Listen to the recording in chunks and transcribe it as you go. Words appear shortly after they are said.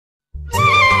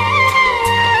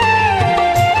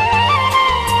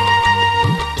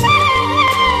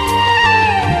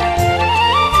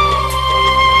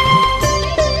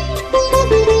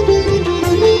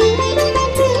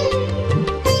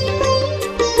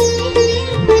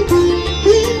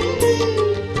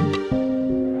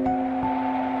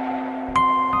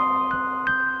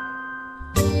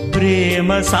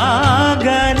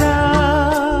సాగరా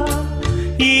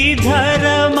ఈ ధర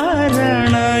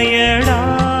మరణ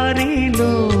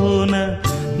ఎడారిలోన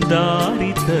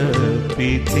దారి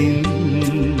తప్పితిన్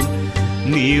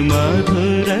నీ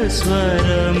మధుర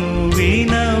స్వరము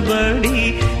వినబడి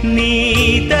నీ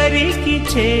దరికి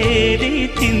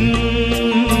చేరితిన్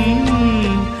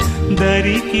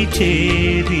దరికి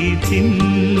చేరితిన్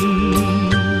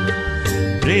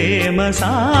ప్రేమ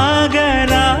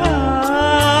సాగరా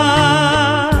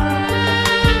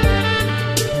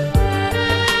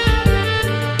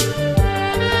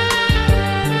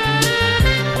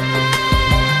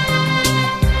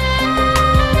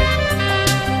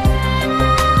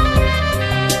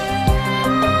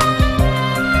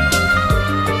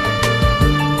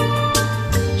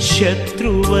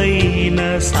శత్రువైన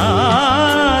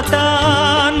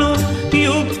సాతాను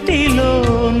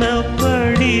యుక్తిలోన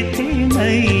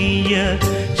పడితినయ్య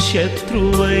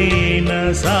శత్రువైన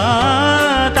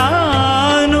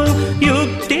సాతాను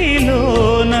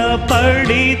యుక్తిలోన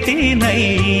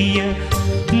పడితినయ్య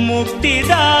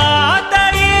ముక్తిదాత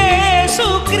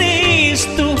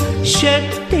యేసుక్రీస్తు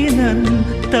శక్తినన్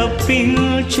తప్పించెనయ్య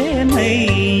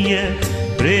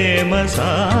ప్రేమ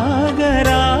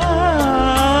సాగరా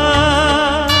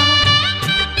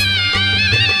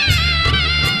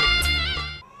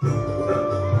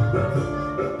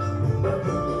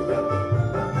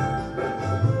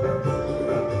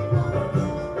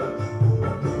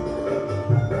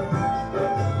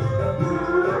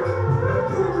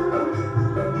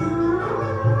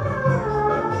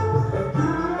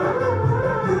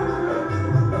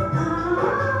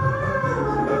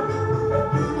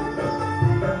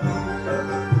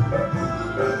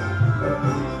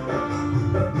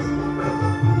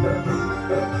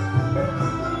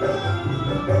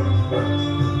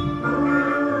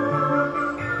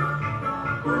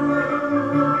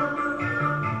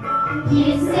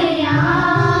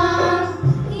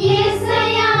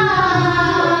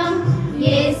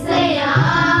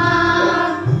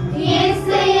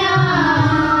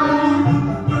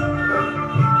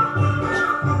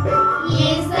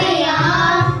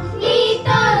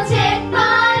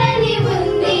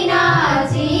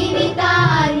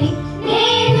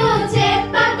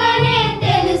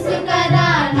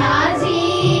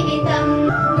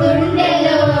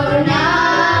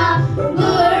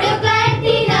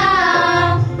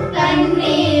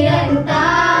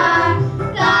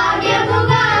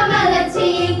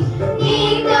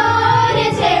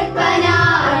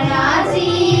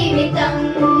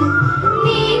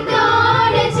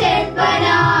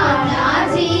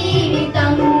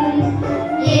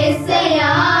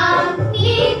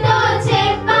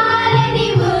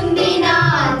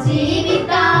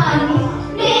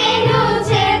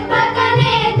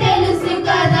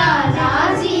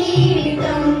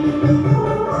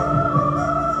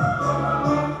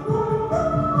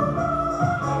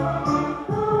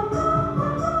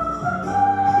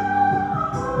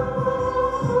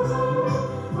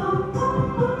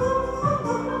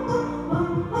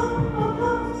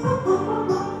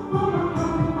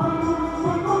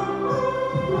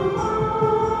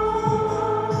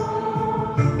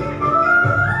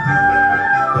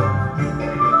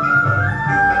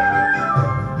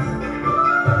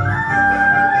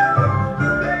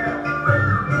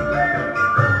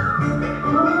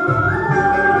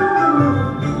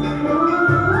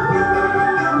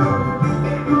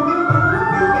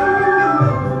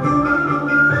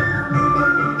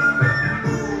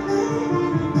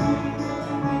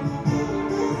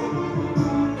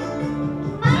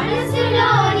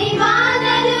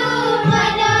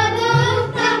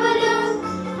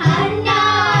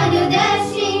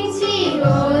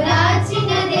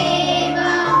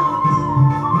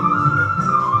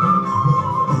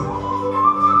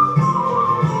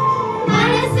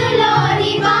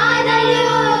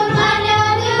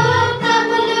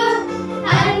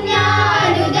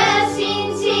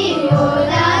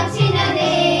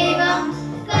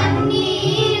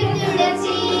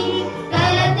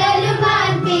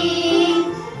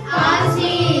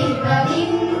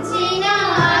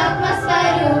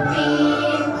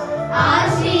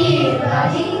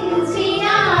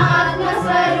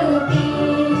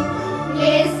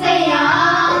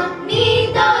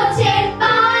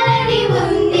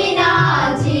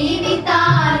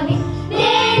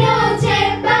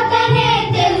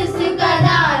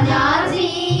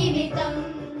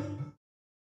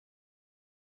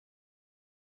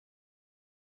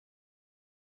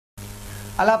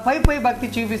అలా పై భక్తి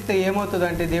చూపిస్తే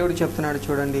ఏమవుతుందంటే దేవుడు చెప్తున్నాడు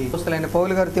చూడండి. అపోస్తలుడైన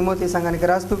పౌలు గారు తిమోతి సంఘానికి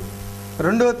రాస్తూ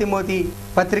 2 తిమోతి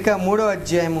పత్రిక 3వ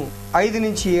అధ్యాయము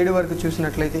 5-7 వరకు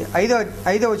చూసినట్లయితే,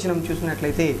 5వ వచనం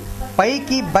చూసినట్లయితే,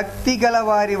 పైకి భక్తి గల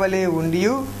వారి వలె ఉండి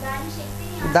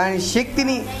దాని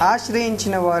శక్తిని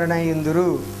ఆశ్రయించిన వారునై ఉందురు.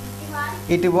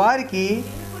 ఇటు వారికి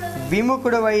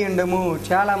విముఖుడవై ఉండము.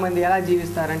 చాలా మంది ఎలా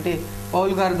జీవిస్తారంటే,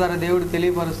 పౌలు గారి ద్వారా దేవుడు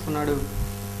తెలియపరుస్తున్నాడు.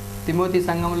 తిమోతి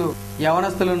సంఘంలో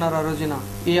యవనస్తులు ఉన్నారు ఆ రోజున.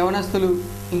 ఈ యవనస్తులు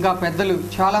ఇంకా పెద్దలు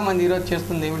చాలా మంది ఈరోజు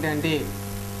చేస్తుంది ఏమిటంటే,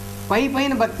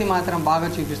 పైన భక్తి మాత్రం బాగా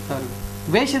చూపిస్తారు,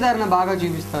 వేషధారణ బాగా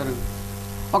చూపిస్తారు.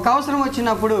 ఒక అవసరం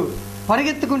వచ్చినప్పుడు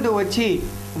పరిగెత్తుకుంటూ వచ్చి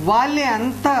వాళ్ళే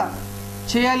అంతా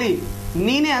చేయాలి,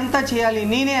 నేనే అంతా చేయాలి,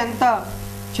 నేనే అంతా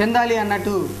చెందాలి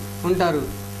అన్నట్టు ఉంటారు.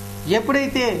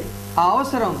 ఎప్పుడైతే ఆ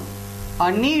అవసరం, ఆ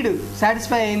నీడ్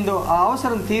సాటిస్ఫై అయిందో, ఆ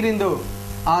అవసరం తీరిందో,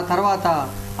 ఆ తర్వాత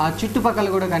ఆ చుట్టుపక్కల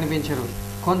కూడా కనిపించరు.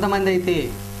 కొంతమంది అయితే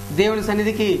దేవుని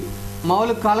సన్నిధికి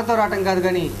మామూలు కాళ్ళతో రావటం కాదు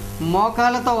కానీ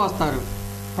మోకాళ్ళతో వస్తారు.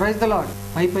 Praise the lord.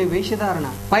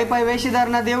 పై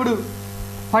వేషధారణ దేవుడు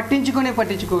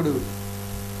పట్టించుకోడు.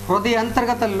 హృదయ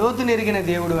అంతర్గత లోతు నెరిగిన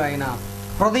దేవుడు ఆయన.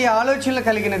 హృదయ ఆలోచనలు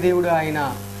కలిగిన దేవుడు ఆయన.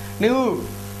 నువ్వు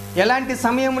ఎలాంటి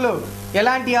సమయంలో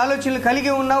ఎలాంటి ఆలోచనలు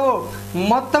కలిగి ఉన్నావో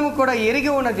మొత్తము కూడా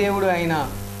ఎరిగి ఉన్న దేవుడు ఆయన.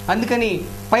 అందుకని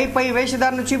పై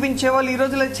వేషధారణ చూపించే వాళ్ళు ఈ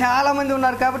రోజుల్లో చాలా మంది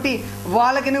ఉన్నారు. కాబట్టి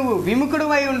వాళ్ళకి నువ్వు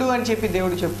విముఖుడువై ఉండు అని చెప్పి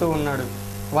దేవుడు చెప్తూ ఉన్నాడు.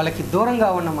 వాళ్ళకి దూరంగా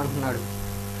ఉండమంటున్నాడు.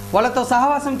 వాళ్ళతో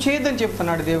సహవాసం చేయొద్దని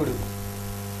చెప్తున్నాడు దేవుడు.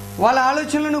 వాళ్ళ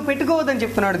ఆలోచనలు నువ్వు పెట్టుకోవద్దని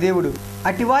చెప్తున్నాడు దేవుడు.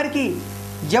 అట్టి వారికి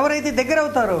ఎవరైతే దగ్గర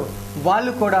అవుతారో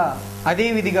వాళ్ళు కూడా అదే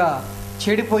విధిగా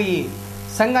చెడిపోయి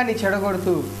సంఘాన్ని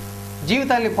చెడగొడుతూ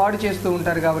జీవితాన్ని పాడు చేస్తూ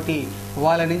ఉంటారు. కాబట్టి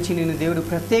వాళ్ళ నుంచి నేను దేవుడు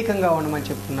ప్రత్యేకంగా ఉండమని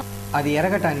చెప్తున్నా. అది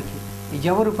ఎరగటానికి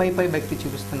ఎవరు పై భక్తి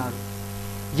చూపిస్తున్నారు,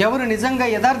 ఎవరు నిజంగా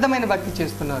యథార్థమైన భక్తి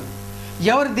చేస్తున్నారు,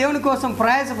 ఎవరు దేవుని కోసం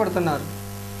ప్రయాసపడుతున్నారు,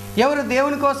 ఎవరు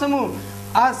దేవుని కోసము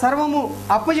ఆ సర్వము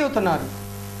అప్పచెబుతున్నారు,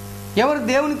 ఎవరు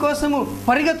దేవుని కోసము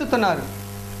పరిగెత్తుతున్నారు,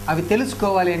 అవి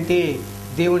తెలుసుకోవాలి అంటే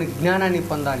దేవుని జ్ఞానాన్ని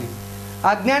పొందాలి.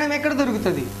 ఆ జ్ఞానం ఎక్కడ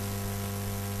దొరుకుతుంది?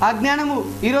 ఆ జ్ఞానము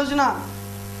ఈ రోజున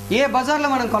ఏ బజార్లో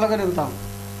మనం కొనగలుగుతాం?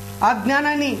 ఆ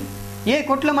జ్ఞానాన్ని ఏ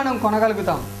కొట్లో మనం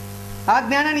కొనగలుగుతాం? ఆ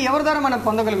జ్ఞానాన్ని ఎవరి ద్వారా మనం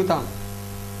పొందగలుగుతాం?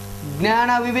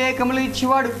 జ్ఞాన వివేకములు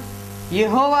ఇచ్చేవాడు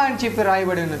యెహోవా అని చెప్పి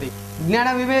రాయబడి ఉన్నది. జ్ఞాన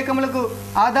వివేకములకు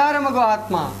ఆధారముగా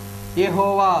ఆత్మ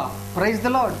యెహోవా. Praise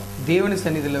the lord. దేవుని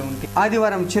సన్నిధిలో ఉంటే,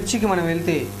 ఆదివారం చర్చికి మనం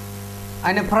వెళ్తే,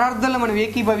 ఆయన ప్రార్థనలు మనం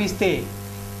ఏకీభవిస్తే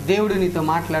దేవుడు నీతో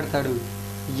మాట్లాడతాడు.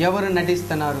 ఎవరు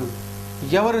నటిస్తున్నారు,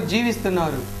 ఎవరు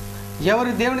జీవిస్తున్నారు,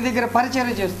 ఎవరు దేవుని దగ్గర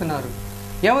పరిచర్య చేస్తున్నారు,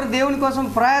 ఎవరు దేవుని కోసం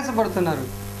ప్రయాసపడుతున్నారు,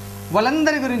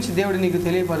 వాళ్ళందరి గురించి దేవుడు నీకు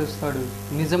తెలియపరుస్తాడు.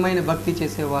 నిజమైన భక్తి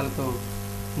చేసే వాళ్ళతో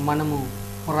మనము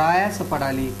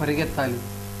ప్రయాసపడాలి, పరిగెత్తాలి.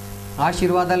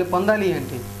 ఆశీర్వాదాలు పొందాలి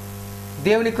అంటే,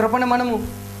 దేవుని కృపను మనము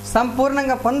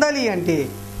సంపూర్ణంగా పొందాలి అంటే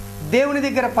దేవుని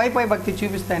దగ్గర పై భక్తి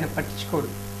చూపిస్తే ఆయన పట్టించుకోడు.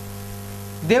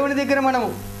 దేవుని దగ్గర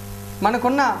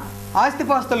మనకున్న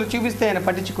ఆస్తిపాస్తులు చూపిస్తే ఆయన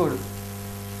పట్టించుకోడు.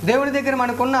 దేవుని దగ్గర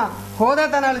మనకున్న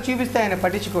హోదాతనాలు చూపిస్తే ఆయన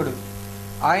పట్టించుకోడు.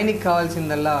 ఆయనకి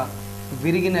కావాల్సిందల్లా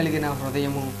విరిగి నలిగిన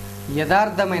హృదయము,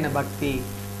 యథార్థమైన భక్తి,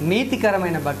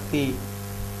 నీతికరమైన భక్తి.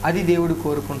 అది దేవుడు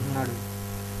కోరుకుంటున్నాడు.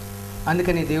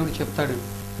 అందుకని దేవుడు చెప్తాడు,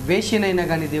 వేశ్యనైనా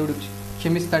కానీ దేవుడు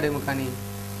క్షమిస్తాడేమో కానీ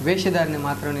వేషధారిని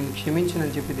మాత్రం నేను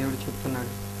క్షమించునని చెప్పి దేవుడు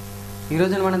చెప్తున్నాడు.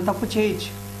 ఈరోజున మనం తప్పు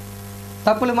చేయొచ్చు.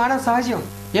 తప్పులు మానవ సహజం.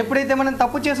 ఎప్పుడైతే మనం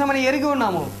తప్పు చేసామని ఎరిగి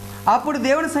ఉన్నామో అప్పుడు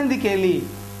దేవుని సన్నిధికి వెళ్ళి,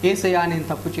 యేసయ్యా నేను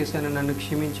తప్పు చేశాను, నన్ను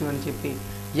క్షమించు అని చెప్పి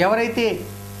ఎవరైతే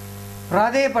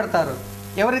ప్రాధేయపడతారో,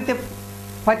 ఎవరైతే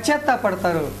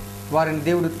పశ్చాత్తాపడతారో వారిని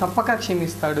దేవుడు తప్పక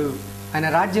క్షమిస్తాడు, ఆయన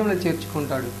రాజ్యంలో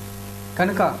చేర్చుకుంటాడు.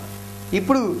 కనుక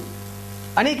ఇప్పుడు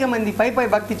అనేక మంది పై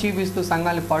భక్తి చూపిస్తూ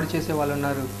సంఘాలను పాడు చేసే వాళ్ళు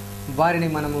ఉన్నారు. వారిని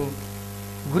మనము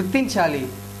గుర్తించాలి,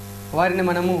 వారిని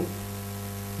మనము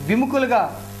విముఖులుగా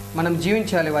మనం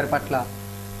జీవించాలి. వారి పట్ల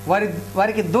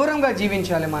వారికి దూరంగా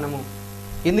జీవించాలి మనము.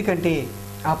 ఎందుకంటే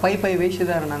ఆ పై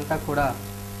వేషధారణ అంతా కూడా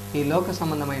ఈ లోక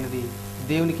సంబంధమైనది,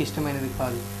 దేవునికి ఇష్టమైనది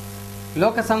కాదు.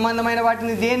 లోక సంబంధమైన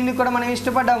వాటిని దేనిని కూడా మనం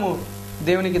ఇష్టపడ్డాము,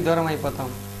 దేవునికి దూరం అయిపోతాం.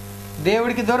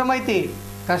 దేవుడికి దూరం అయితే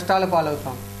కష్టాల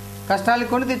పాలవుతాం, కష్టాలు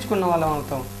కొని తెచ్చుకున్న వాళ్ళం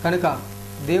అవుతాం. కనుక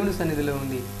దేవుని సన్నిధిలో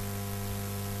ఉంది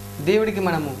దేవుడికి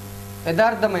మనము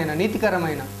యథార్థమైన,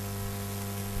 నీతికరమైన,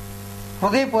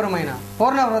 హృదయపూర్వమైన,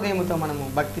 పూర్ణ హృదయముతో మనము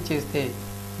భక్తి చేస్తే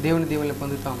దేవుని దీవెనలు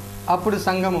పొందుతాం. అప్పుడు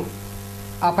సంఘము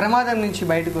ఆ ప్రమాదం నుంచి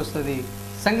బయటకు వస్తుంది,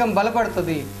 సంఘం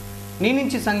బలపడుతుంది, నీ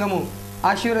నుంచి సంఘము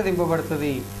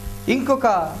ఆశీర్వదింపబడుతుంది. ఇంకొక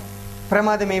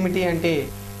ప్రమాదం ఏమిటి అంటే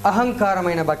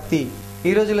అహంకారమైన భక్తి.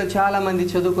 ఈ రోజుల్లో చాలామంది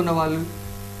చదువుకున్న వాళ్ళు,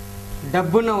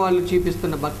 డబ్బున్న వాళ్ళు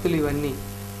చూపిస్తున్న భక్తులు ఇవన్నీ.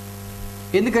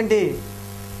 ఎందుకంటే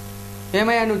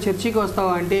ఏమయ్యా నువ్వు చర్చికి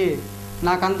వస్తావా అంటే,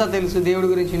 నాకంతా తెలుసు, దేవుడి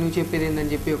గురించి నువ్వు చెప్పేది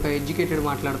ఏందని చెప్పి ఒక ఎడ్యుకేటెడ్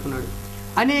మాట్లాడుతున్నాడు.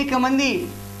 అనేక మంది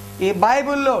ఈ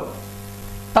బైబిల్లో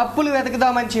తప్పులు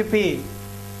వెతకదామని చెప్పి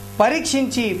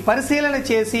పరీక్షించి పరిశీలన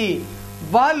చేసి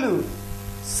వాళ్ళు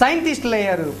సైంటిస్టులు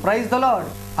అయ్యారు. Praise the lord.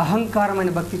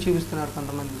 అహంకారమైన భక్తి చూపిస్తున్నారు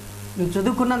కొంతమంది. నువ్వు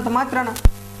చదువుకున్నంత మాత్రాన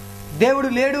దేవుడు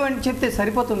లేడు అని చెప్తే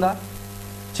సరిపోతుందా?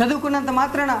 చదువుకున్నంత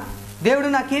మాత్రాన దేవుడు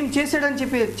నాకేం చేశాడని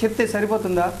చెప్తే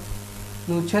సరిపోతుందా?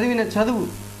 నువ్వు చదివిన చదువు,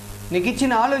 నీకు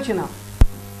ఇచ్చిన ఆలోచన,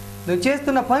 నువ్వు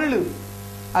చేస్తున్న పనులు,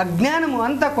 ఆ జ్ఞానము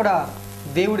అంతా కూడా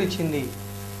దేవుడిచ్చింది.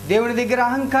 దేవుని దగ్గర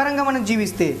అహంకారంగా మనం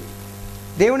జీవిస్తే,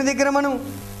 దేవుని దగ్గర మనం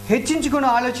హెచ్చించుకున్న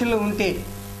ఆలోచనలు ఉంటే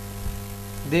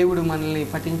దేవుడు మనల్ని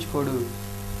పట్టించుకోడు.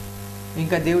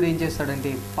 ఇంకా దేవుడు ఏం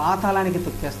చేస్తాడంటే పాతాళానికి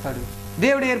తొక్కేస్తాడు.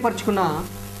 దేవుడు ఏర్పరచుకున్న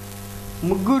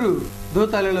ముగ్గురు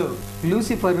దూతలలో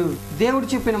లూసిఫరు దేవుడు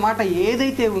చెప్పిన మాట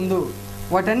ఏదైతే ఉందో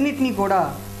వాటన్నిటినీ కూడా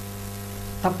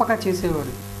తప్పక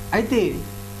చేసేవాడు. అయితే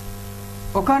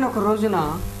ఒకానొక రోజున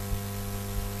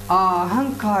ఆ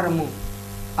అహంకారము,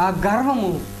 ఆ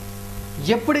గర్వము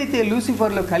ఎప్పుడైతే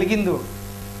లూసిఫర్లో కలిగిందో,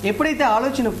 ఎప్పుడైతే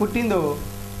ఆలోచన పుట్టిందో,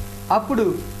 అప్పుడు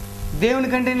దేవుని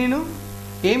కంటే నేను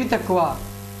ఏమి తక్కువ,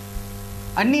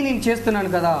 అన్నీ నేను చేస్తున్నాను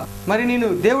కదా, మరి నేను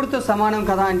దేవుడితో సమానం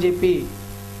కదా అని చెప్పి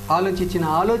ఆలోచించిన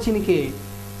ఆలోచనకే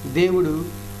దేవుడు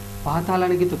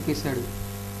పాతాళానికి తొక్కేశాడు.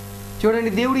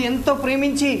 చూడండి, దేవుడు ఎంతో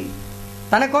ప్రేమించి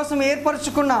తన కోసం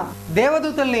ఏర్పరచుకున్న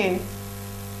దేవదూతల్ని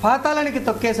పాతాళానికి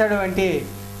తొక్కేశాడు అంటే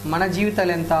మన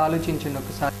జీవితాలు ఎంత ఆలోచించండి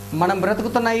ఒకసారి. మనం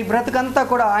బ్రతుకుతున్న ఈ బ్రతుకంతా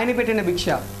కూడా ఆయన పెట్టిన భిక్ష.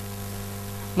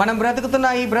 మనం బ్రతుకుతున్న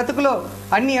ఈ బ్రతుకులో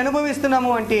అన్ని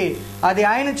అనుభవిస్తున్నాము అంటే అది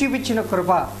ఆయన చూపించిన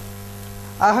కృప.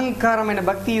 అహంకారమైన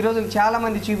భక్తి ఈరోజు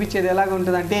చాలామంది చూపించేది ఎలాగ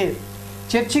ఉంటుందంటే,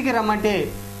 చర్చికి రమ్మంటే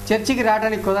చర్చికి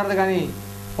రావడానికి కుదరదు, కానీ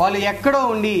వాళ్ళు ఎక్కడో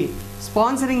ఉండి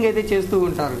స్పాన్సరింగ్ అయితే చేస్తూ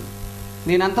ఉంటారు.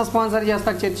 నేనంతా స్పాన్సర్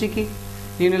చేస్తాను చర్చికి,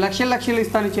 నేను లక్షలు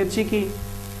ఇస్తాను చర్చికి.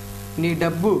 నీ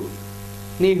డబ్బు,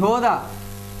 నీ హోదా,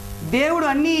 దేవుడు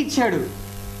అన్నీ ఇచ్చాడు.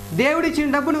 దేవుడు ఇచ్చిన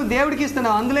డబ్బు నువ్వు దేవుడికి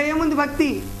ఇస్తున్నావు, అందులో ఏముంది భక్తి?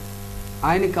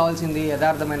 ఆయనకి కావాల్సింది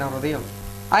యథార్థమైన హృదయం.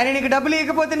 ఆయన నీకు డబ్బులు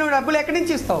ఇవ్వకపోతే నువ్వు డబ్బులు ఎక్కడి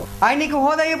నుంచి ఇస్తావు? ఆయన నీకు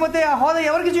హోదా ఇవ్వకపోతే ఆ హోదా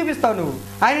ఎవరికి చూపిస్తావు? నువ్వు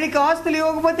ఆయన నీకు ఆస్తులు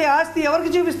ఇవ్వకపోతే ఆస్తి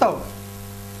ఎవరికి చూపిస్తావు?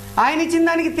 ఆయన ఇచ్చిన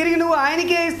దానికి తిరిగి నువ్వు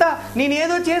ఆయనకే ఇస్తా, నేను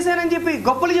ఏదో చేశానని చెప్పి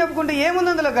గొప్పలు చెప్పుకుంటే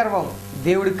ఏముంది అందులో గర్వం?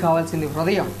 దేవుడికి కావాల్సింది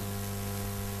హృదయం,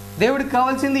 దేవుడికి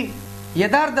కావాల్సింది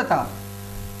యథార్థత.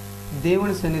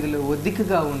 దేవుని సన్నిధిలో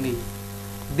ఒద్దికగా ఉండి,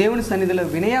 దేవుని సన్నిధిలో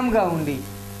వినయంగా ఉండి,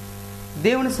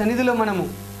 దేవుని సన్నిధిలో మనము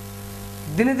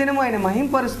దినదినము ఆయన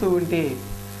మహింపరుస్తూ ఉంటే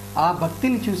ఆ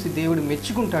భక్తిని చూసి దేవుడు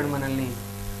మెచ్చుకుంటాడు, మనల్ని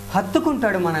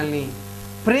హత్తుకుంటాడు, మనల్ని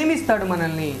ప్రేమిస్తాడు,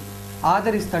 మనల్ని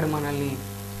ఆదరిస్తాడు, మనల్ని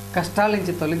కష్టాల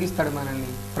నుంచి తొలగిస్తాడు మనల్ని.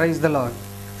 Praise the lord.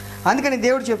 అందుకని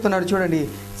దేవుడు చెప్తున్నాడు చూడండి,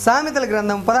 సామెతల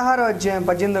గ్రంథం 16వ అధ్యాయం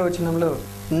 18వ వచనంలో,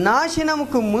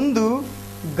 నాశనముకు ముందు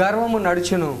గర్వము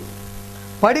నడుచును,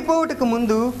 పడిపోవుటకు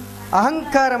ముందు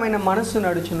అహంకారమైన మనస్సు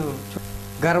నడుచును.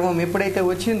 గర్వం ఎప్పుడైతే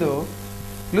వచ్చిందో,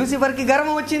 లూసిఫర్కి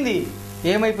గర్వం వచ్చింది,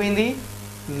 ఏమైపోయింది?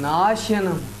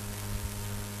 నాశనం.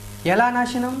 ఎలా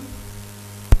నాశనం?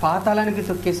 పాతాళానికి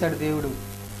తొక్కేశాడు దేవుడు.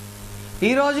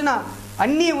 ఈ రోజున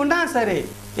అన్నీ ఉన్నా సరే,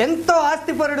 ఎంతో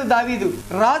ఆస్తిపరుడు దావీదు,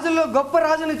 రాజుల్లో గొప్ప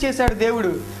రాజును చేశాడు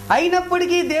దేవుడు.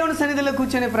 అయినప్పటికీ దేవుని సన్నిధిలో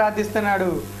కూర్చొని ప్రార్థిస్తున్నాడు,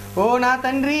 ఓ నా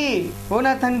తండ్రి, ఓ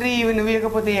నా తండ్రి, ఇవి నువ్వు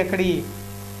ఇవ్వకపోతే ఎక్కడి?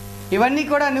 ఇవన్నీ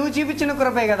కూడా నువ్వు చూపించిన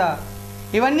కృపే కదా,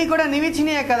 ఇవన్నీ కూడా నువ్వు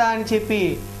ఇచ్చినాయే కదా అని చెప్పి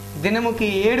దినముకి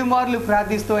 7 మార్లు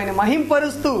ప్రార్థిస్తూ ఆయన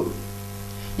మహింపరుస్తూ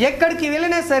ఎక్కడికి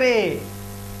వెళ్ళినా సరే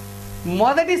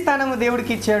మొదటి స్థానము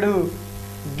దేవుడికి ఇచ్చాడు.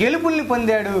 గెలుపుల్ని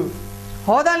పొందాడు,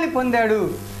 హోదాల్ని పొందాడు,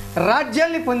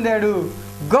 రాజ్యాల్ని పొందాడు,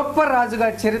 గొప్ప రాజుగా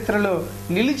చరిత్రలో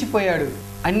నిలిచిపోయాడు.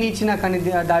 అన్ని ఇచ్చినా కానీ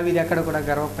దావీదు ఎక్కడ కూడా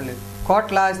గర్వపడలేదు.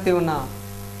 కోట్ల ఆస్తి ఉన్న,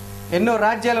 ఎన్నో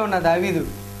రాజ్యాలు ఉన్న దావీదు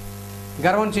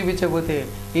గర్వం చూపించకపోతే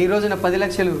ఈ రోజున 10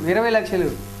 లక్షలు, 20 లక్షలు,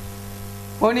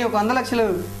 పోనీ ఒక 100 లక్షలు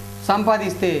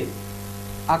సంపాదిస్తే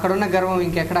అక్కడున్న గర్వం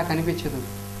ఇంకెక్కడా కనిపించదు.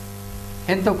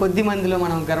 ఎంతో కొద్ది మందిలో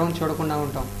మనం గర్వం చూడకుండా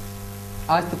ఉంటాం.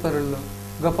 ఆస్తిపరుల్లో,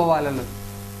 గొప్ప వాళ్ళలో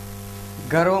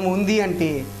గర్వం ఉంది అంటే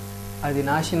అది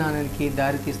నాశనానికి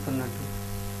దారి తీస్తున్నట్టు.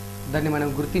 దాన్ని మనం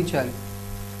గుర్తించాలి.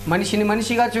 మనిషిని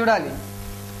మనిషిగా చూడాలి.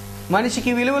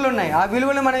 మనిషికి విలువలు ఉన్నాయి. ఆ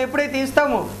విలువలు మనం ఎప్పుడైతే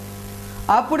ఇస్తామో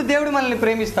అప్పుడు దేవుడు మనల్ని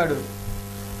ప్రేమిస్తాడు,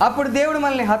 అప్పుడు దేవుడు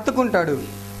మనల్ని హత్తుకుంటాడు.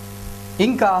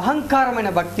 ఇంకా అహంకారమైన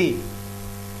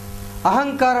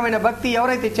భక్తి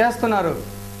ఎవరైతే చేస్తున్నారో,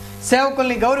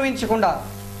 సేవకుల్ని గౌరవించకుండా,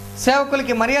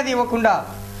 సేవకులకి మర్యాద ఇవ్వకుండా,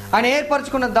 ఆయన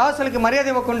ఏర్పరచుకున్న దాసులకి మర్యాద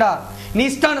ఇవ్వకుండా, నీ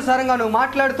ఇష్టానుసారంగా నువ్వు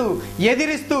మాట్లాడుతూ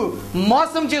ఎదిరిస్తూ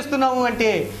మోసం చేస్తున్నావు అంటే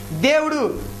దేవుడు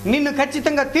నిన్ను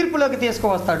ఖచ్చితంగా తీర్పులోకి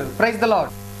తీసుకువస్తాడు. Praise the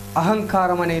lord.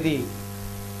 అహంకారం అనేది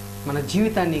మన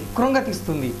జీవితాన్ని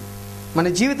కృంగతీస్తుంది, మన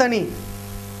జీవితాన్ని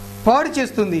పాడు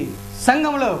చేస్తుంది,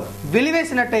 సంఘంలో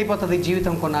వెలివేసినట్టు అయిపోతుంది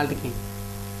జీవితం కొన్నాళ్ళకి.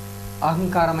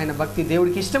 అహంకారమైన భక్తి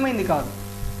దేవుడికి ఇష్టమైంది కాదు,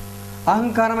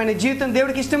 అహంకారమైన జీవితం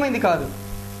దేవుడికి ఇష్టమైంది కాదు.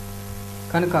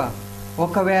 కనుక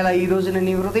ఒకవేళ ఈ రోజున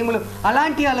నీ హృదయంలో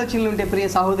అలాంటి ఆలోచనలు ఉంటే ప్రియ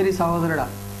సహోదరి సహోదరుడా,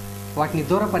 వాటిని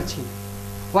దూరపరిచి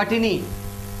వాటిని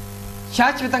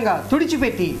శాశ్వతంగా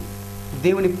తుడిచిపెట్టి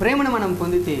దేవుని ప్రేమను మనం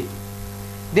పొందితే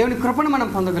దేవుని కృపను మనం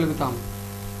పొందగలుగుతాం.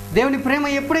 దేవుని ప్రేమ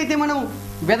ఎప్పుడైతే మనం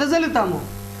వెదజల్లుతామో,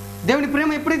 దేవుని ప్రేమ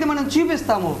ఎప్పుడైతే మనం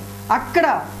చూపిస్తామో, అక్కడ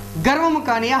గర్వము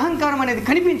కానీ అహంకారం అనేది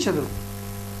కనిపించదు.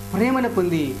 ప్రేమను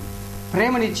పొంది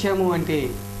ప్రేమనిచ్చాము అంటే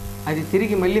అది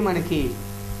తిరిగి మళ్ళీ మనకి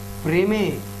ప్రేమే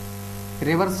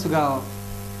రివర్స్గా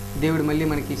దేవుడు మళ్ళీ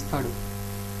మనకి ఇస్తాడు.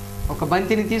 ఒక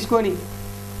బంతిని తీసుకొని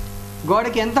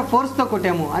గోడకి ఎంత ఫోర్స్తో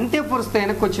కొట్టామో అంతే ఫోర్స్తో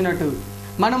వెనక్కి వచ్చినట్టు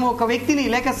మనము ఒక వ్యక్తిని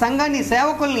లేక సంఘాన్ని,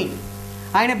 సేవకుల్ని,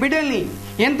 ఆయన బిడ్డల్ని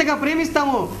ఎంతగా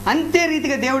ప్రేమిస్తామో అంతే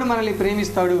రీతిగా దేవుడు మనల్ని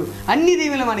ప్రేమిస్తాడు. అన్ని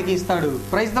దీవెనలు మనకి ఇస్తాడు.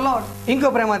 Praise the lord.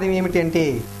 ఇంకో ప్రమాదం ఏమిటి అంటే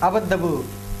అబద్ధపు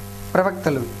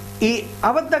ప్రవక్తలు. ఈ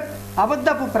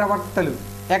అబద్ధపు ప్రవక్తలు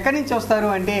ఎక్కడి నుంచి వస్తారు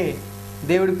అంటే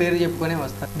దేవుడి పేరు చెప్పుకొనే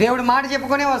వస్తారు, దేవుడి మాట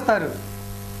చెప్పుకొనే వస్తారు.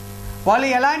 వాళ్ళు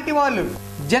ఎలాంటి వాళ్ళు?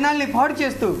 జనాల్ని పాడు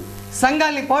చేస్తూ,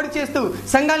 సంఘాల్ని పాడు చేస్తూ,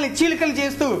 సంఘాల్ని చీలికలు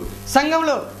చేస్తూ,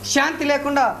 సంఘంలో శాంతి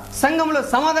లేకుండా, సంఘంలో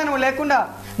సమాధానం లేకుండా,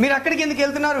 మీరు అక్కడికి ఎందుకు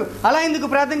వెళ్తున్నారు, అలా ఎందుకు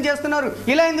ప్రార్థన చేస్తున్నారు,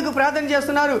 ఇలా ఎందుకు ప్రార్థన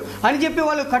చేస్తున్నారు అని చెప్పి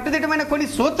వాళ్ళు కట్టుదిట్టమైన కొన్ని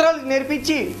సూత్రాలు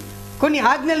నేర్పించి, కొన్ని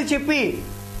ఆజ్ఞలు చెప్పి,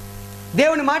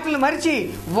 దేవుని మాటలు మరిచి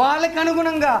వాళ్ళకి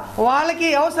అనుగుణంగా వాళ్ళకి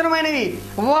అవసరమైనవి,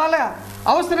 వాళ్ళ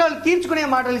అవసరాలు తీర్చుకునే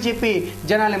మాటలు చెప్పి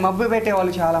జనాల్ని మబ్బు పెట్టే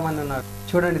వాళ్ళు చాలా మంది ఉన్నారు.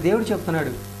 చూడండి, దేవుడు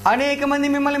చెప్తున్నాడు, అనేక మంది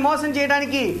మిమ్మల్ని మోసం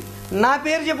చేయడానికి నా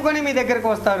పేరు చెప్పుకొని మీ దగ్గరకు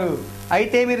వస్తారు.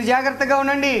 అయితే మీరు జాగ్రత్తగా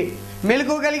ఉండండి,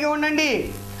 మెలకువ కలిగి ఉండండి,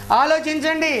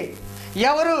 ఆలోచించండి.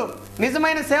 ఎవరు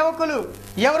నిజమైన సేవకులు,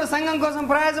 ఎవరు సంఘం కోసం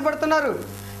ప్రయాసపడుతున్నారు,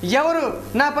 ఎవరు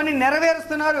నా పని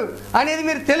నెరవేరుస్తున్నారు అనేది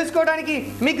మీరు తెలుసుకోవడానికి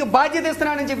మీకు బాధ్యత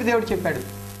ఇస్తున్నానని చెప్పి దేవుడు చెప్పాడు.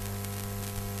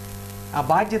 ఆ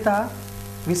బాధ్యత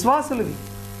విశ్వాసులది.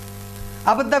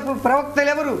 అబద్ధపు ప్రవక్తలు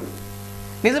ఎవరు?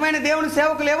 నిజమైన దేవుని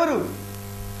సేవకులు ఎవరు?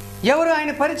 ఎవరు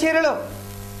ఆయన పరిచర్యలో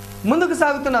ముందుకు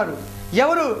సాగుతున్నారు?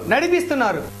 ఎవరు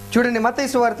నడిపిస్తున్నారు? చూడండి, మత్తయి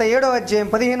సువార్త 7వ అధ్యాయం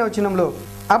 15వ వచనంలో,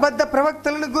 అబద్ధ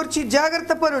ప్రవక్తలను గూర్చి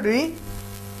జాగ్రత్త పరుడి,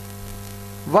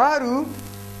 వారు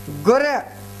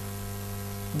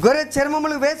గొర్రె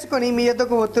చర్మములు వేసుకొని మీ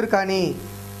యొద్దకు వత్తురు, కానీ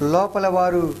లోపల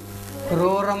వారు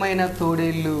క్రూరమైన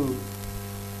తోడేళ్ళు.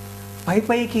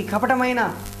 పైకి కపటమైన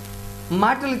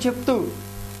మాటలు చెప్తూ,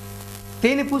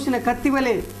 తేనె పూసిన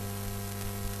కత్తివలే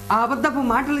ఆ అబద్ధపు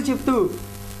మాటలు చెప్తూ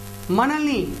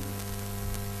మనల్ని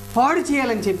పాడు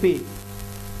చేయాలని చెప్పి,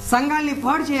 సంఘాన్ని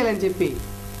పాడు చేయాలని చెప్పి,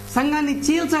 సంఘాన్ని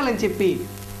చీల్చాలని చెప్పి,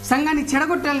 సంఘాన్ని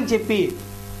చెడగొట్టాలని చెప్పి,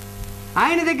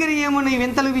 ఆయన దగ్గర ఏమున్నాయి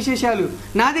వింతలు విశేషాలు,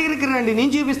 నా దగ్గరికి రండి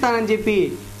నేను చూపిస్తానని చెప్పి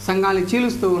సంఘాన్ని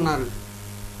చీలుస్తూ ఉన్నారు.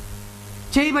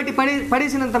 చేయబట్టి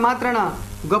పడేసినంత మాత్రాన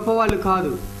గొప్పవాళ్ళు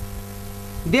కాదు.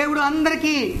 దేవుడు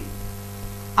అందరికీ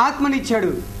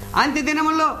ఆత్మనిచ్చాడు. అంత్య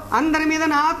దినముల్లో అందరి మీద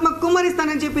నా ఆత్మ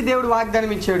కుమ్మరిస్తానని చెప్పి దేవుడు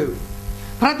వాగ్దానం ఇచ్చాడు.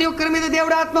 ప్రతి ఒక్కరి మీద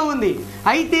దేవుడు ఆత్మ ఉంది.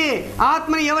 అయితే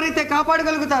ఆత్మని ఎవరైతే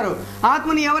కాపాడగలుగుతారో,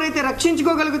 ఆత్మని ఎవరైతే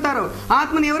రక్షించుకోగలుగుతారో,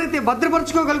 ఆత్మని ఎవరైతే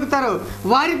భద్రపరచుకోగలుగుతారో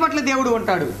వారి పట్ల దేవుడు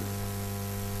ఉంటాడు.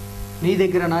 నీ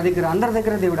దగ్గర, నా దగ్గర, అందరి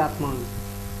దగ్గర దేవుడు ఆత్మ ఉంది.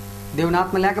 దేవుని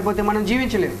ఆత్మ లేకపోతే మనం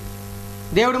జీవించలేం.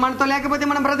 దేవుడు మనతో లేకపోతే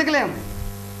మనం బ్రతకలేం.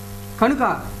 కనుక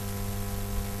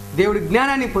దేవుడు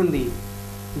జ్ఞానాన్ని పొంది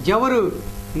ఎవరు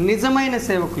నిజమైన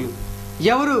సేవకులు,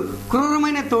 ఎవరు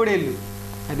క్రూరమైన తోడేళ్ళు,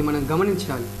 అది మనం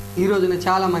గమనించాలి. ఈ రోజున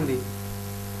చాలామంది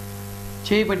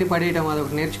చేయి పట్టి పడేయటం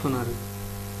అదొకటి నేర్చుకున్నారు.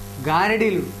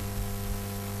 గారడీలు,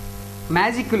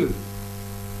 మ్యాజిక్లు.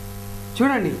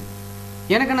 చూడండి,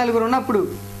 వెనక నలుగురు ఉన్నప్పుడు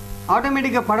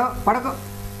ఆటోమేటిక్గా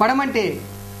పడమంటే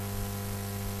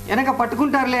వెనక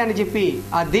పట్టుకుంటారులే అని చెప్పి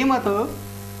ఆ ధీమాతో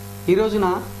ఈ రోజున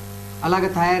అలాగ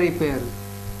తయారైపోయారు.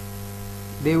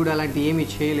 దేవుడు అలాంటి ఏమీ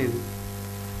చేయలేదు.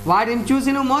 వాటిని చూసి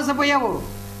నువ్వు మోసపోయావు,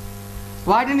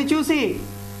 వాటిని చూసి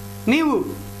నీవు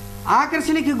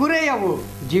ఆకర్షణకి గురయ్యావు,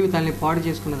 జీవితాన్ని పాడు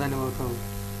చేసుకున్న దాన్ని అవుతావు,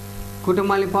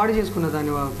 కుటుంబాన్ని పాడు చేసుకున్న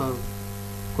దాన్ని అవుతావు,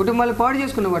 కుటుంబాన్ని పాడు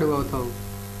చేసుకున్నవాడు అవుతావు.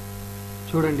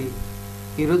 చూడండి,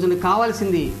 ఈ రోజున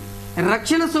కావాల్సింది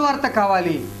రక్షణ సువార్త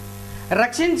కావాలి,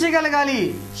 రక్షించగలగాలి.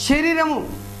 శరీరము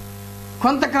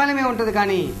కొంతకాలమే ఉంటుంది,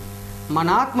 కానీ మన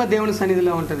ఆత్మ దేవుని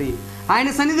సన్నిధిలో ఉంటుంది. ఆయన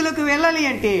సన్నిధిలోకి వెళ్ళాలి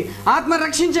అంటే ఆత్మ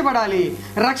రక్షించబడాలి.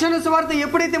 రక్షణ సువార్త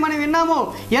ఎప్పుడైతే మనం విన్నామో,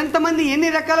 ఎంతమంది ఎన్ని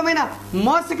రకాలమైన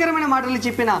మోసకరమైన మాటలు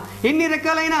చెప్పినా, ఎన్ని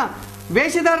రకాలైన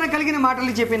వేషధారణ కలిగిన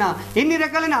మాటలు చెప్పినా, ఎన్ని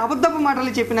రకాలైన అబద్ధపు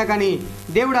మాటలు చెప్పినా కానీ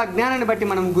దేవుడు ఆ జ్ఞానాన్ని బట్టి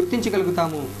మనం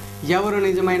గుర్తించగలుగుతాము ఎవరు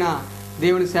నిజమైన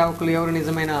దేవుని సేవకులు, ఎవరు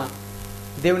నిజమైన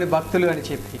దేవుని భక్తులు అని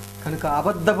చెప్పి. కనుక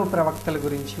అబద్ధపు ప్రవక్తల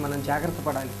గురించి మనం జాగ్రత్త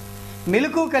పడాలి,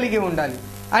 మెలకువ కలిగి ఉండాలి.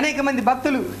 అనేక మంది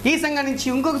భక్తులు ఈ సంఘం నుంచి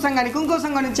ఇంకొక సంఘానికి, ఇంకో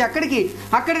సంఘం నుంచి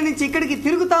అక్కడి నుంచి ఇక్కడికి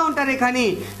తిరుగుతూ ఉంటారే కానీ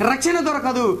రక్షణ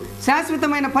దొరకదు,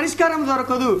 శాశ్వతమైన పరిష్కారం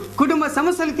దొరకదు, కుటుంబ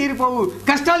సమస్యలు తీరిపోవు,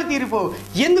 కష్టాలు తీరిపోవు.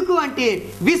 ఎందుకు అంటే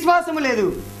విశ్వాసము లేదు.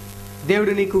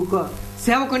 దేవుడు నీకు ఒక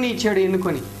సేవకుని ఇచ్చాడు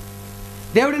ఎన్నుకొని.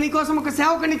 దేవుడు నీ కోసం ఒక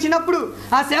సేవకుని ఇచ్చినప్పుడు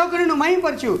ఆ సేవకుని నువ్వు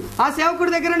మహింపరచు, ఆ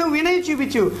సేవకుడి దగ్గర నువ్వు వినయం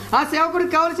చూపించు, ఆ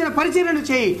సేవకుడికి కావలసిన పరిచర్యను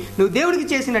చేయి, నువ్వు దేవుడికి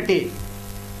చేసినట్టే.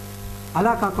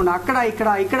 అలా కాకుండా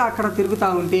అక్కడ తిరుగుతూ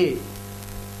ఉంటే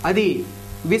అది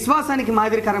విశ్వాసానికి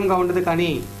మాదిరికరంగా ఉండదు.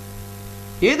 కానీ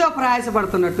ఏదో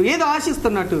ప్రయాసపడుతున్నట్టు, ఏదో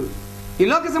ఆశిస్తున్నట్టు, ఈ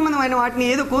లోక సంబంధమైన వాటిని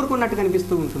ఏదో కోరుకున్నట్టు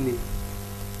కనిపిస్తూ ఉంటుంది.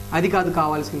 అది కాదు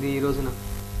కావాల్సింది. ఈ రోజున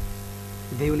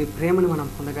దేవుని ప్రేమను మనం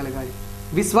పొందగలగాలి,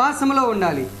 విశ్వాసంలో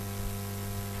ఉండాలి.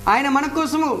 ఆయన మన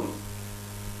కోసము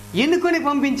ఎన్నుకొని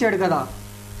పంపించాడు కదా,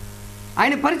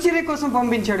 ఆయన పరిచర్య కోసం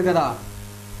పంపించాడు కదా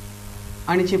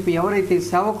అని చెప్పి ఎవరైతే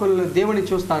సేవకుల్లో దేవుని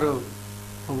చూస్తారో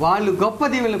వాళ్ళు గొప్ప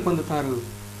దీవెనలు పొందుతారు.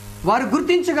 వారు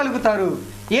గుర్తించగలుగుతారు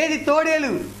ఏది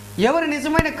తోడేలు, ఎవరు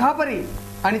నిజమైన కాపరి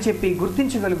అని చెప్పి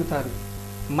గుర్తించగలుగుతారు.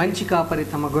 మంచి కాపరి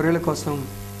తమ గొర్రెల కోసం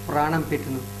ప్రాణం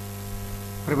పెట్టును.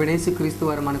 ప్రభువైన యేసుక్రీస్తు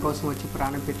వారు మన కోసం వచ్చి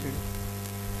ప్రాణం పెట్టాడు.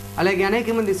 అలాగే అనేక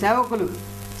మంది సేవకులు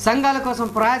సంఘాల కోసం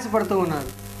ప్రయాసపడుతూ ఉన్నారు.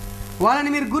 వాళ్ళని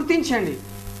మీరు గుర్తించండి,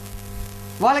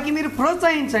 వాళ్ళకి మీరు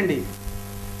ప్రోత్సహించండి,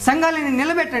 సంఘాలని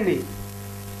నిలబెట్టండి.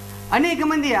 అనేక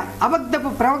మంది అబద్ధపు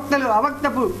ప్రవక్తలు,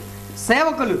 అబద్ధపు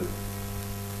సేవకులు,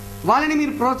 వాళ్ళని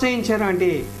మీరు ప్రోత్సహించారు అంటే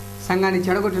సంఘాన్ని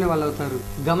చెడగొట్టిన వాళ్ళు అవుతారు.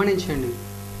 గమనించండి,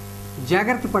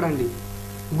 జాగ్రత్త పడండి,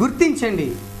 గుర్తించండి,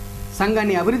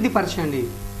 సంఘాన్ని అభివృద్ధి పరచండి,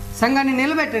 సంఘాన్ని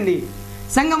నిలబెట్టండి.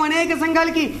 సంఘం అనేక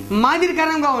సంఘాలకి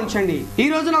మాదిరికరంగా ఉంచండి. ఈ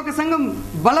రోజున ఒక సంఘం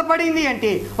బలపడింది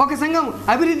అంటే, ఒక సంఘం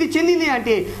అభివృద్ధి చెందింది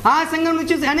అంటే ఆ సంఘం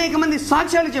నుంచి అనేక మంది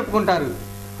సాక్ష్యాలు చెప్పుకుంటారు.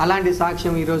 అలాంటి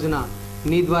సాక్ష్యం ఈ రోజున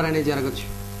నీ ద్వారానే జరగచ్చు.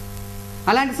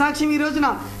 అలాంటి సాక్ష్యం ఈ రోజున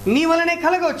నీ వలనే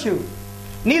కలగవచ్చు.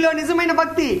 నీలో నిజమైన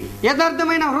భక్తి,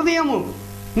 యథార్థమైన హృదయము,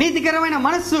 నీతికరమైన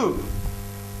మనస్సు,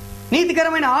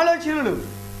 నీతికరమైన ఆలోచనలు,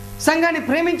 సంఘాన్ని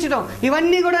ప్రేమించడం,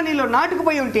 ఇవన్నీ కూడా నీలో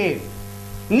నాటుకుపోయి ఉంటే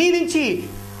నీ నుంచి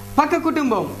పక్క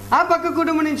కుటుంబం, ఆ పక్క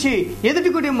కుటుంబం నుంచి ఎదుటి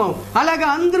కుటుంబం, అలాగా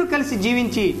అందరూ కలిసి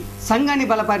జీవించి సంఘాన్ని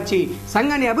బలపరిచి,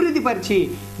 సంఘాన్ని అభివృద్ధి పరిచి,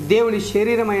 దేవుని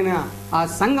శరీరమైన ఆ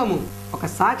సంఘము ఒక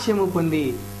సాక్ష్యము పొంది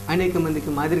అనేక మందికి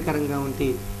మాదిరికరంగా ఉంటే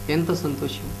ఎంతో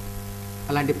సంతోషం.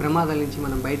 అలాంటి ప్రమాదాల నుంచి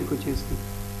మనం బయటకు వచ్చేసి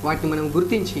వాటిని మనం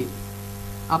గుర్తించి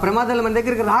ఆ ప్రమాదాలు మన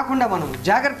దగ్గరికి రాకుండా మనం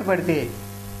జాగ్రత్త పడితే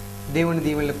దేవుని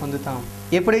దీవెనలు పొందుతాం.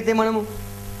 ఎప్పుడైతే మనము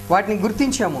వాటిని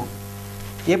గుర్తించామో,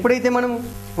 ఎప్పుడైతే మనము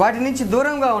వాటి నుంచి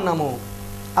దూరంగా ఉన్నామో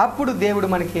అప్పుడు దేవుడు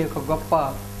మనకి ఒక గొప్ప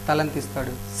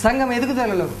తలంతిస్తాడు. సంఘం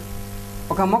ఎదుగుదలలో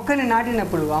ఒక మొక్కని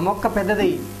నాటినప్పుడు ఆ మొక్క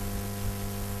పెద్దదై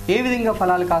ఏ విధంగా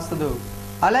ఫలాలు కాస్తుందో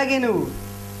అలాగే నువ్వు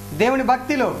దేవుని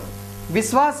భక్తిలో,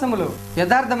 విశ్వాసములో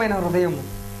యథార్థమైన హృదయము,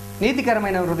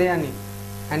 నీతికరమైన హృదయాన్ని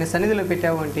ఆయన సన్నిధిలో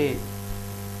పెట్టావు అంటే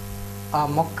ఆ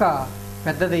మొక్క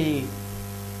పెద్దదయ్యి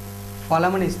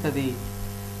ఫలమునిస్తుంది,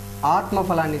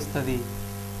 ఆత్మఫలాన్ని ఇస్తుంది.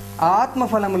 ఆ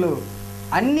ఆత్మఫలములు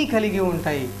అన్నీ కలిగి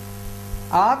ఉంటాయి.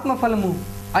 ఆ ఆత్మఫలము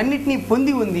అన్నిటినీ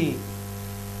పొంది ఉంది.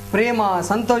 ప్రేమ,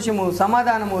 సంతోషము,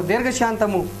 సమాధానము,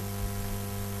 దీర్ఘశాంతము,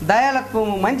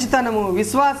 దయాలత్వము, మంచితనము,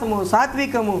 విశ్వాసము,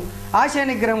 సాత్వికము, ఆశా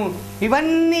నిగ్రహము,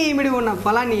 ఇవన్నీ ఇమిడి ఉన్న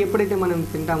ఫలాన్ని ఎప్పుడైతే మనం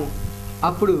తింటామో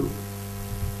అప్పుడు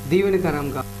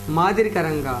దీవెనకరంగా,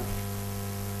 మాదిరికరంగా,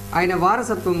 ఆయన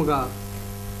వారసత్వముగా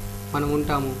మనం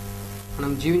ఉంటాము,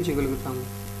 మనం జీవించగలుగుతాము,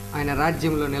 ఆయన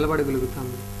రాజ్యంలో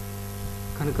నిలబడగలుగుతాము.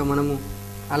 కనుక మనము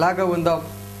అలాగా ఉందాం,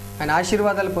 ఆయన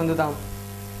ఆశీర్వాదాలు పొందుదాం.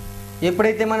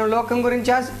 ఎప్పుడైతే మనం లోకం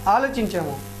గురించి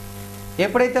ఆలోచించామో,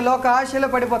 ఎప్పుడైతే లోక ఆశలో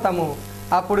పడిపోతామో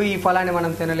అప్పుడు ఈ ఫలాన్ని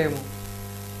మనం తినలేము.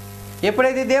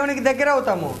 ఎప్పుడైతే దేవునికి దగ్గర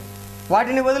అవుతామో,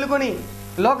 వాటిని వదులుకొని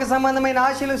లోక సంబంధమైన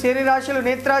ఆశలు, శరీరాశలు,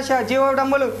 నేత్రాశ,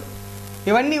 జీవడంబులు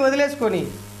ఇవన్నీ వదిలేసుకొని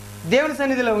దేవుని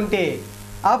సన్నిధిలో ఉంటే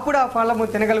అప్పుడు ఆ ఫలము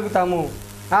తినగలుగుతాము.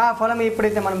 ఆ ఫలం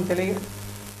ఎప్పుడైతే మనం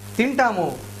తింటామో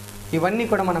ఇవన్నీ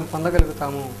కూడా మనం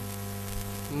పొందగలుగుతాము.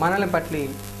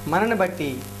 మనల్ని బట్టి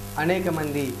అనేక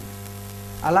మంది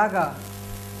అలాగా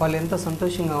వాళ్ళు ఎంత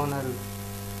సంతోషంగా ఉన్నారు,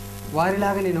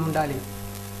 వారిలాగా నేను ఉండాలి,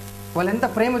 వాళ్ళు ఎంత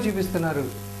ప్రేమ చూపిస్తున్నారు,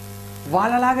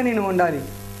 వాళ్ళలాగా నేను ఉండాలి.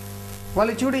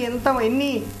 వాళ్ళు చూడు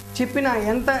ఎన్ని చెప్పినా,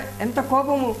 ఎంత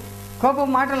కోపం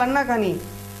మాటలు అన్నా కానీ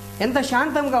ఎంత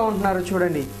శాంతంగా ఉంటున్నారో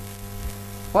చూడండి.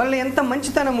 వాళ్ళు ఎంత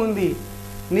మంచితనం ఉంది,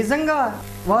 నిజంగా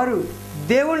వారు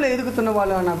దేవుళ్ళు ఎదుగుతున్న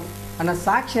వాళ్ళు అన్న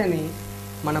సాక్ష్యాన్ని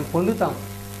మనం పొందుతాం.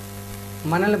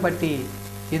 మనల్ని బట్టి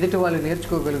ఎదుటి వాళ్ళు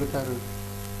నేర్చుకోగలుగుతారు.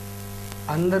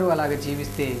 అందరూ అలాగ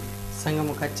జీవిస్తే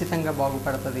సంఘము ఖచ్చితంగా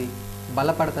బాగుపడుతుంది,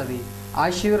 బలపడుతుంది,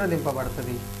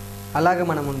 ఆశీర్వదింపబడుతుంది. అలాగే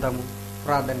మనం ఉందాము.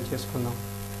 ప్రార్థన చేసుకుందాం.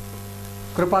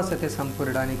 కృపాసత్య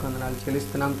సంపూర్ణానికి వందనాలు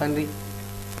చెల్లిస్తున్నాం తండ్రి.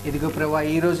 ఇదిగో ప్రభువా,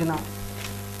 ఈ రోజున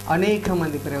అనేక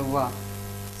మంది ప్రభువా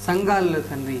సంఘాల్లో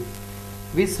తండ్రి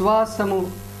విశ్వాసము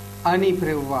అని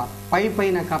ప్రభువా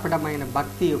పైన కపటమైన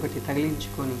భక్తి ఒకటి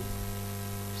తగిలించుకొని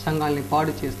సంఘాల్ని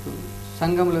పాడు చేస్తూ,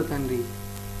 సంఘంలో తండ్రి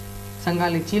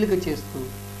సంఘాల్ని చీలిక చేస్తూ,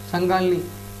 సంఘాల్ని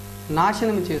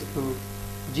నాశనం చేస్తూ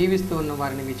జీవిస్తూ ఉన్న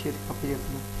వారిని మీ చేతికి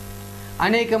అప్పచెప్పును.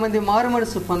 అనేక మంది మారు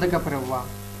మనసు పొందక ప్రభువా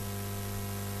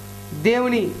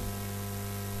దేవుని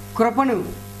కృపను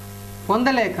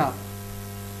పొందలేక,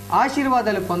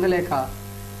 ఆశీర్వాదాలు పొందలేక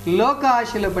లోక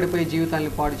ఆశలో పడిపోయి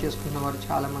జీవితాన్ని పాడు చేసుకున్న వారు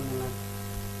చాలామంది ఉన్నారు.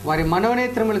 వారి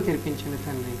మనోనేత్రములు తెరిపించండి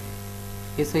తండ్రి.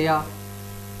 యేసయ్యా,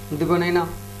 ఇదిగోనైనా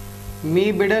మీ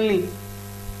బిడ్డల్ని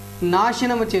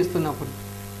నాశనము చేస్తున్నప్పుడు,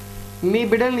 మీ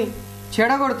బిడ్డల్ని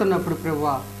చెడగొడుతున్నప్పుడు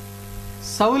ప్రభువా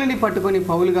సౌలుని పట్టుకొని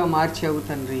పౌలుగా మార్చావు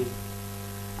తండ్రి.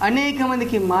 అనేక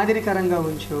మందికి మాదిరికరంగా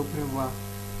ఉంచావు ప్రభువా.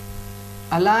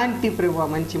 అలాంటి ప్రభువా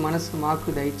మంచి మనస్సు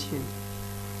మాకు దయచేయండి.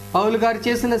 పౌలు గారు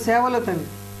చేసిన సేవలో తండ్రి,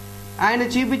 ఆయన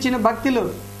చూపించిన భక్తిలో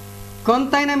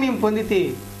కొంతైనా మేము పొందితే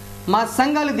మా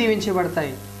సంఘాలు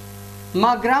దీవించబడతాయి,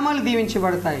 మా గ్రామాలు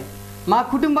దీవించబడతాయి, మా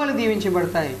కుటుంబాలు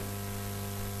దీవించబడతాయి,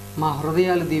 మా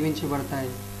హృదయాలు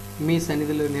దీవించబడతాయి, మీ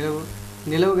సన్నిధిలో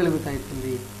నిలవగలుగుతాయి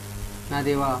తండ్రి. నా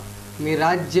దేవా, మీ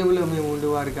రాజ్యంలో మేము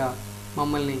ఉండువారుగా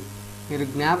మమ్మల్ని మీరు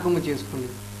జ్ఞాపకము చేసుకోండి.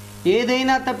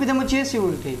 ఏదైనా తప్పిదము చేసి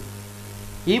ఉంటే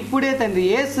ఇప్పుడే తండ్రి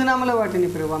యేసు నామములో వాటిని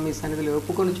ప్రభువా మీ సన్నిధిలో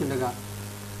ఒప్పుకొని చుండగా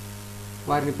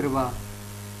వారిని ప్రభువా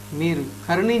మీరు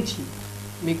కరుణించి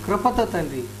మీ కృపతో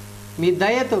తండ్రి, మీ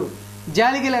దయతో,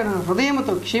 జాలిగల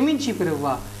హృదయంతో క్షమించి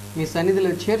ప్రభువా మీ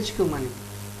సన్నిధిలో చేర్చుకోమని,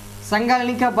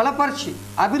 సంఘాలను ఇంకా బలపరిచి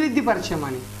అభివృద్ధి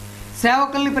పరచమని,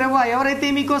 సేవకుల్ని ప్రభువా ఎవరైతే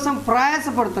మీకోసం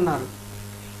ప్రయాసపడుతున్నారు,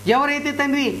 ఎవరైతే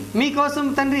తండ్రి మీకోసం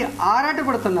తండ్రి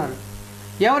ఆరాటపడుతున్నారు,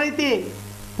 ఎవరైతే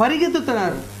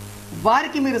పరిగెత్తుతున్నారు,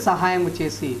 వారికి మీరు సహాయం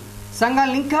చేసి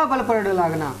సంఘాలను ఇంకా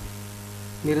బలపడేలాగన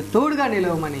మీరు తోడుగా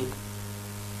నిలవమని,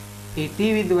 ఈ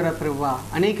టీవీ ద్వారా ప్రభువా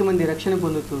అనేక మంది రక్షణ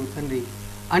పొందుతూ తండ్రి,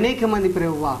 అనేక మంది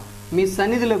ప్రభువా మీ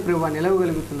సన్నిధిలో ప్రభువా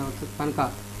నిలవగలుగుతున్నారు కనుక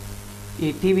ఈ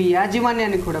టీవీ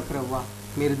యాజమాన్యాన్ని కూడా ప్రభువా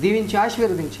మీరు దీవించి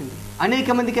ఆశీర్వదించండి.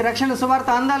 అనేక మందికి రక్షణ సువార్త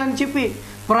అందాలని చెప్పి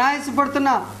ప్రయాసపడుతున్న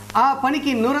ఆ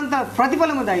పనికి నూరంత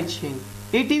ప్రతిఫలము దయచేయండి.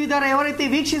 ఈ టీవీ ద్వారా ఎవరైతే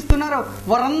వీక్షిస్తున్నారో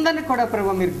వారందరినీ కూడా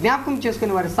ప్రభువా మీరు జ్ఞాపకం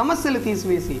చేసుకుని వారి సమస్యలు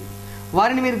తీసివేసి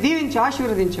వారిని మీరు దీవించి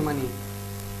ఆశీర్వదించమని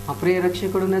మా ప్రియ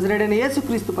రక్షకుడు నజరేయుడైన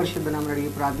యేసుక్రీస్తు పరిశుద్ధ నామమున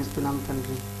అడిగి ప్రార్థిస్తున్నాం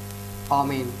తండ్రి.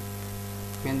 ఆమేన్.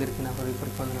 మీ అందరికీ నా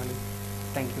హృదయపూర్వక వందనాలు.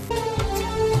 Thank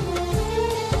you.